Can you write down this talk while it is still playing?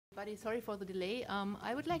everybody. Sorry for the delay.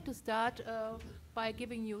 I would like to start by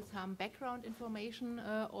giving you some background information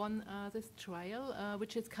on this trial,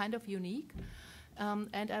 which is kind of unique.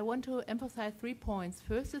 And I want to emphasize 3 points.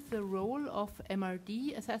 First is the role of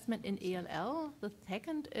MRD assessment in ALL. The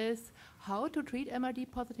second is how to treat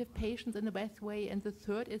MRD-positive patients in the best way. And the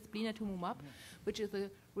third is Blinatumomab, which is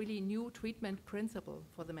a really new treatment principle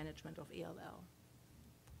for the management of ALL.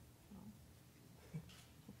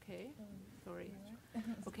 Okay, sorry.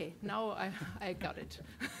 Okay, now I got it.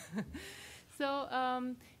 So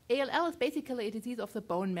ALL is basically a disease of the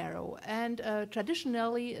bone marrow, and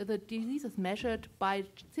traditionally the disease is measured by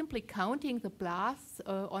simply counting the blasts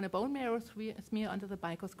on a bone marrow smear under the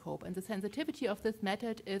microscope, and the sensitivity of this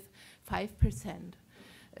method is 5%.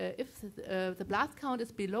 If the blast count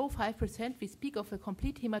is below 5%, we speak of a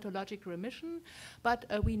complete hematologic remission, but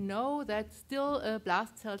we know that still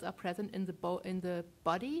blast cells are present in the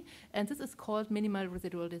body, and this is called minimal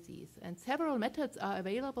residual disease. And several methods are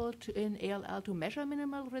available in ALL to measure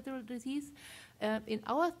minimal residual disease. In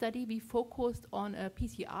our study, we focused on a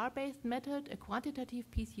PCR-based method, a quantitative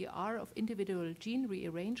PCR of individual gene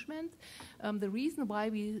rearrangements. The reason why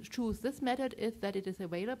we choose this method is that it is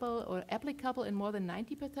available or applicable in more than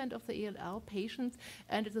 90% of the ALL patients,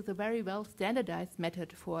 and it is a very well standardized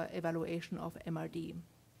method for evaluation of MRD.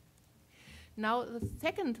 Now, the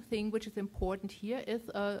second thing which is important here is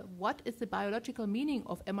what is the biological meaning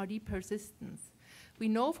of MRD persistence? We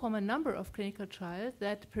know from a number of clinical trials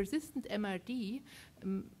that persistent MRD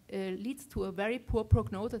leads to a very poor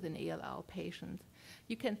prognosis in ALL patients.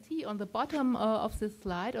 You can see on the bottom of this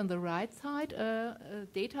slide, on the right side,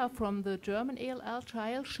 data from the German ALL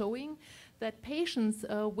trial showing that patients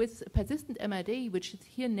with persistent MRD, which is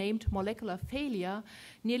here named molecular failure,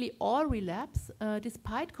 nearly all relapse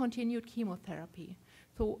despite continued chemotherapy.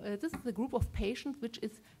 So this is a group of patients which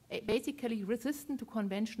is basically resistant to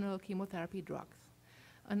conventional chemotherapy drugs.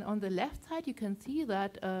 And on the left side, you can see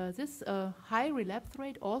that this high relapse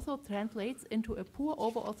rate also translates into a poor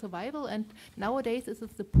overall survival. And nowadays, this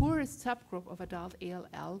is the poorest subgroup of adult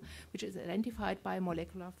ALL, which is identified by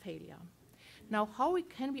molecular failure. Now, how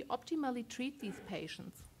can we optimally treat these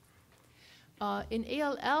patients? In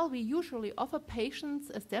ALL, we usually offer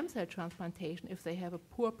patients a stem cell transplantation if they have a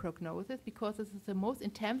poor prognosis, because this is the most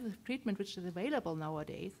intensive treatment which is available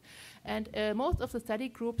nowadays. And most of the study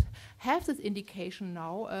groups have this indication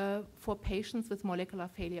now for patients with molecular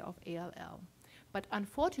failure of ALL. But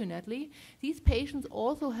unfortunately, these patients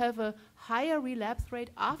also have a higher relapse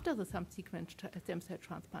rate after the subsequent stem cell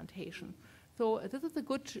transplantation. So this is a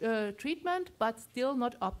good treatment, but still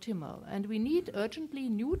not optimal. And we need urgently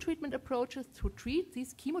new treatment approaches to treat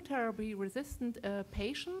these chemotherapy-resistant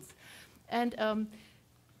patients. And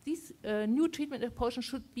these new treatment approaches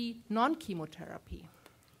should be non-chemotherapy.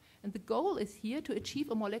 And the goal is here to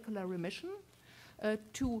achieve a molecular remission,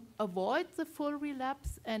 to avoid the full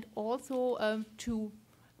relapse, and also to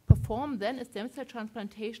perform then a stem cell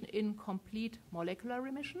transplantation in complete molecular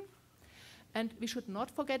remission. And we should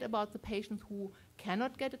not forget about the patients who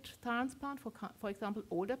cannot get a transplant, for example,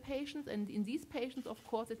 older patients. And in these patients, of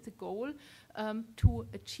course, it's a goal to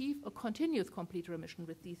achieve a continuous complete remission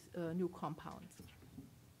with these new compounds.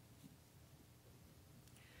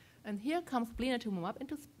 And here comes Blinatumomab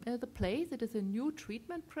into the place. It is a new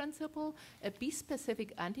treatment principle, a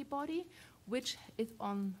B-specific antibody, which is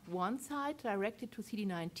on one side directed to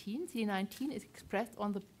CD19. CD19 is expressed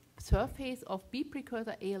on the surface of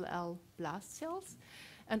B-Precursor ALL blast cells,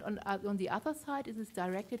 and on the other side it is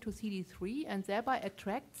directed to CD3 and thereby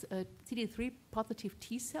attracts CD3 positive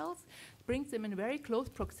T cells, brings them in very close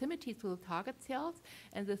proximity to the target cells,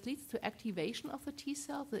 and this leads to activation of the T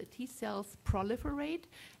cells. The T cells proliferate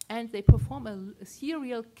and they perform a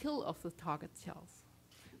serial kill of the target cells,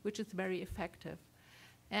 which is very effective.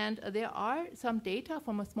 And there are some data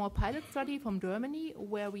from a small pilot study from Germany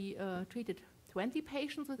where we treated 20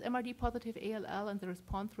 patients with MRD-positive ALL, and the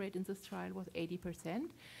response rate in this trial was 80%.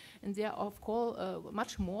 And there are, of course,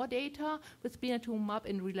 much more data with Blinatumomab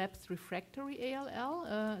in relapsed refractory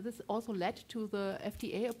ALL. This also led to the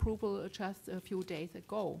FDA approval just a few days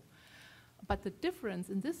ago. But the difference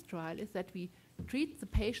in this trial is that we treat the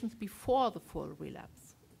patients before the full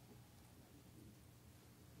relapse.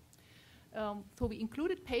 So we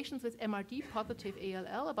included patients with MRD-positive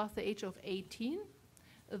ALL above the age of 18.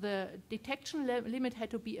 The detection limit had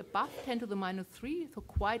to be above 10 to the minus 3, so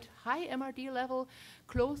quite high MRD level,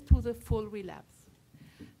 close to the full relapse.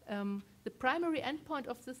 The primary endpoint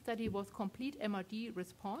of this study was complete MRD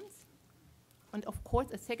response, and of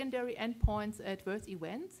course, a secondary endpoints adverse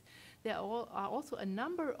events. there are also a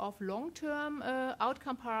number of long-term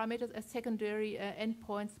outcome parameters as secondary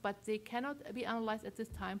endpoints, but they cannot be analyzed at this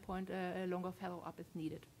time point. A longer follow-up is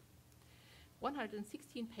needed.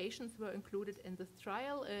 116 patients were included in this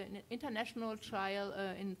trial, an international trial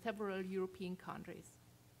in several European countries.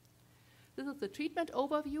 This is the treatment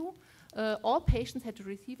overview. All patients had to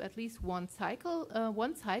receive at least one cycle.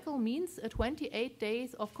 One cycle means 28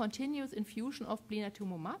 days of continuous infusion of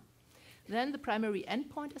Blinatumomab. Then the primary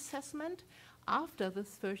endpoint assessment. After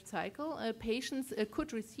this first cycle, patients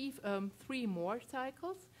could receive 3 more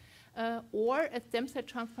cycles or a stem cell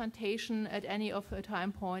transplantation at any of a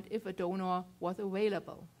time point if a donor was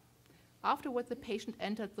available. Afterwards, the patient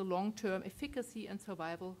entered the long-term efficacy and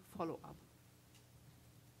survival follow-up.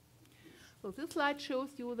 So this slide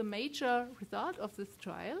shows you the major result of this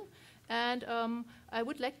trial. And I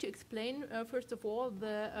would like to explain, first of all,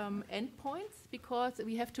 the endpoints, because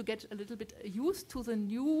we have to get a little bit used to the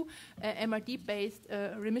new MRD-based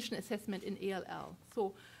remission assessment in ALL.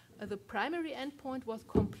 So the primary endpoint was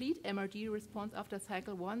complete MRD response after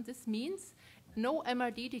cycle 1. This means no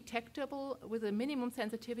MRD detectable with a minimum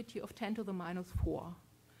sensitivity of 10 to the -4.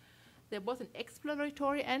 There was an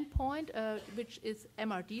exploratory endpoint, which is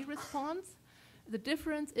MRD response. The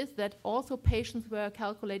difference is that also patients were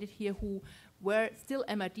calculated here who were still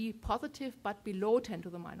MRD positive, but below 10 to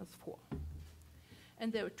the -4.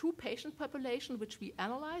 And there are 2 patient populations which we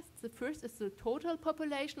analyzed. The first is the total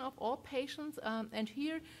population of all patients, and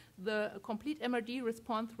here the complete MRD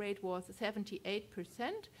response rate was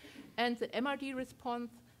 78%, and the MRD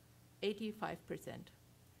response 85%.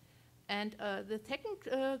 And the second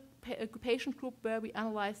patient group where we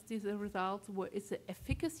analyzed these results is the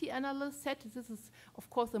efficacy analysis set. This is, of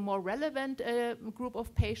course, a more relevant group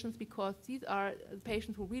of patients, because these are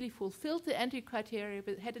patients who really fulfilled the entry criteria,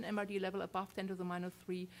 but had an MRD level above 10 to the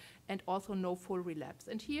 -3, and also no full relapse.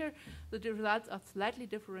 And here, the results are slightly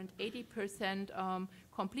different: 80%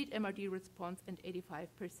 complete MRD response and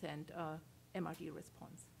 85% MRD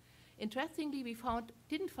response. Interestingly, we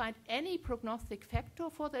didn't find any prognostic factor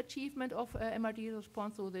for the achievement of MRD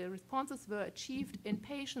response, so the responses were achieved in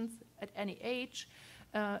patients at any age,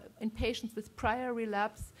 in patients with prior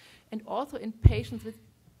relapse, and also in patients with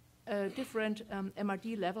different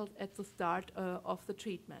MRD levels at the start of the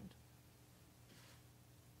treatment.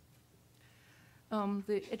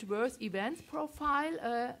 The adverse events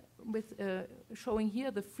profile with showing here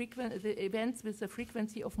the events with a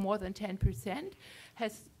frequency of more than 10%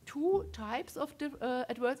 has 2 types of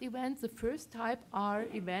adverse events. The first type are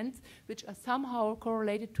events which are somehow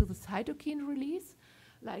correlated to the cytokine release,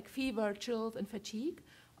 like fever, chills, and fatigue.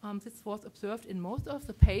 This was observed in most of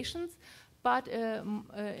the patients, but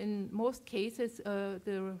in most cases,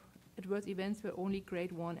 the adverse events were only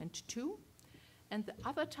grade 1 and 2. And the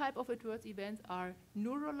other type of adverse events are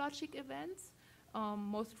neurologic events.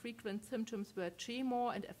 Most frequent symptoms were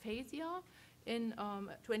tremor and aphasia in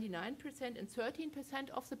 29% and 13%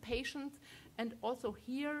 of the patients. And also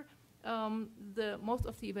here, most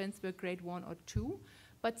of the events were grade 1 or 2.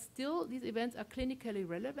 But still, these events are clinically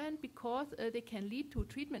relevant because they can lead to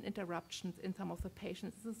treatment interruptions in some of the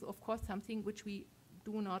patients. This is, of course, something which we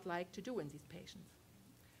do not like to do in these patients.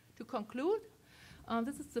 To conclude,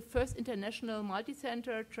 this is the first international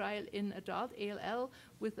multi-center trial in adult ALL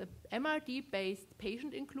with a MRD-based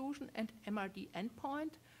patient inclusion and MRD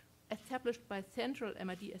endpoint established by central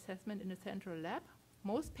MRD assessment in a central lab.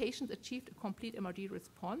 Most patients achieved a complete MRD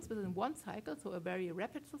response within 1 cycle, so a very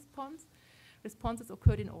rapid response. Responses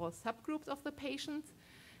occurred in all subgroups of the patients.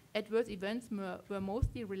 Adverse events were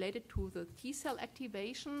mostly related to the T-cell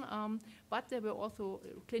activation, but there were also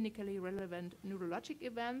clinically relevant neurologic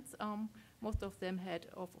events. Most of them had,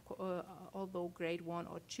 although grade 1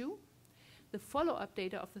 or 2. The follow-up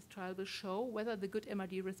data of this trial will show whether the good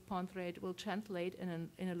MRD response rate will translate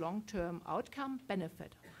in a long-term outcome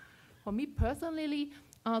benefit. For me personally,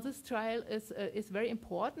 this trial is very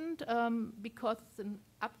important because it's an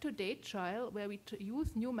up-to-date trial where we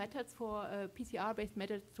use new methods for PCR-based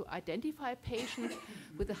methods to identify patients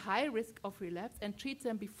with a high risk of relapse and treat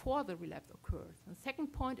them before the relapse occurs. And the second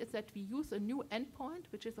point is that we use a new endpoint,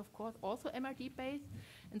 which is of course also MRD-based.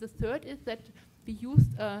 And the third is that we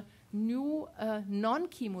used a new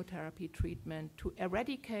non-chemotherapy treatment to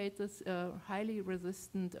eradicate this highly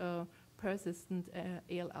resistant, persistent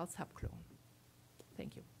ALL subclone.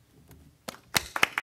 Thank you.